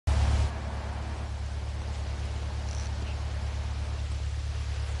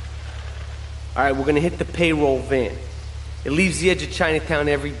Alright, we're gonna hit the payroll van. It leaves the edge of Chinatown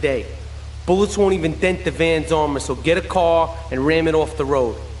every day. Bullets won't even dent the van's armor, so get a car and ram it off the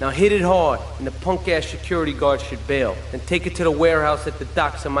road. Now hit it hard, and the punk-ass security guard should bail. Then take it to the warehouse at the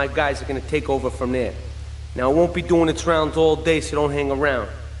docks, and my guys are gonna take over from there. Now it won't be doing its rounds all day, so don't hang around.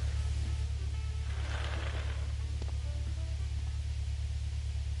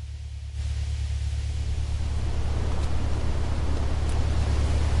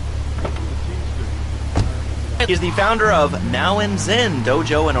 He is the founder of Now and Zen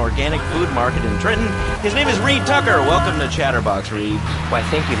Dojo and Organic Food Market in Trenton. His name is Reed Tucker. Welcome to Chatterbox, Reed. Why,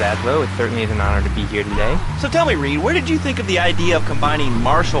 thank you, Laszlo. It certainly is an honor to be here today. So tell me, Reed, where did you think of the idea of combining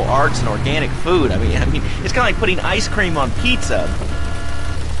martial arts and organic food? I mean, it's kind of like putting ice cream on pizza.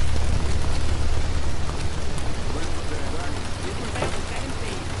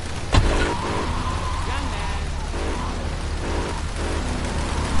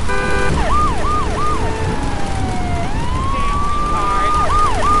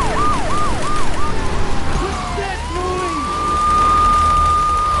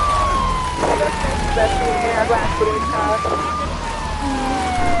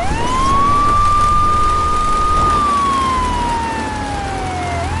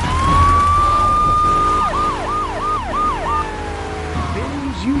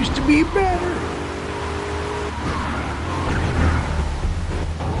 Things used to be better.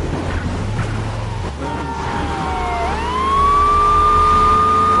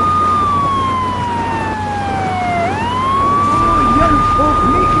 Oh, young folk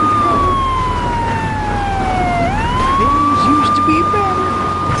making trouble. Things used to be better.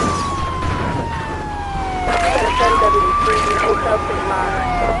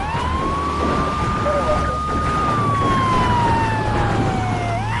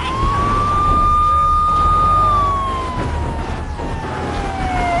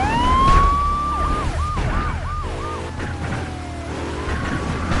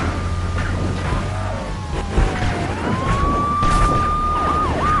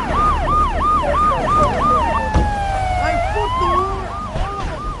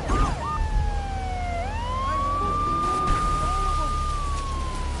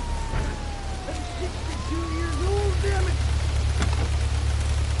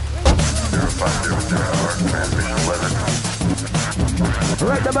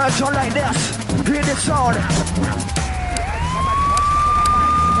 Right the match on like this. Hear the sound.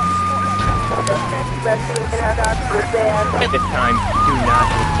 At this time, do not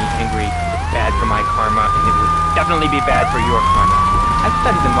make me angry. It's bad for my karma, and it would definitely be bad for your karma. I've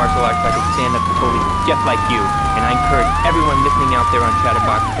studied the martial arts so I could stand up to bullies just like you, and I encourage everyone listening out there on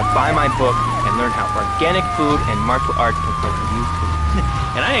Chatterbox to buy my book and learn how organic food and martial arts can help you too.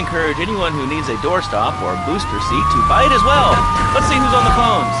 And I encourage anyone who needs a doorstop or booster seat to buy it as well. Let's see who's on the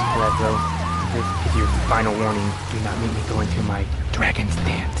phones. Laszlo, this is your final warning. Do not make me go into my dragon's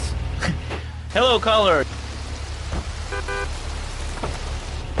dance. Hello, caller.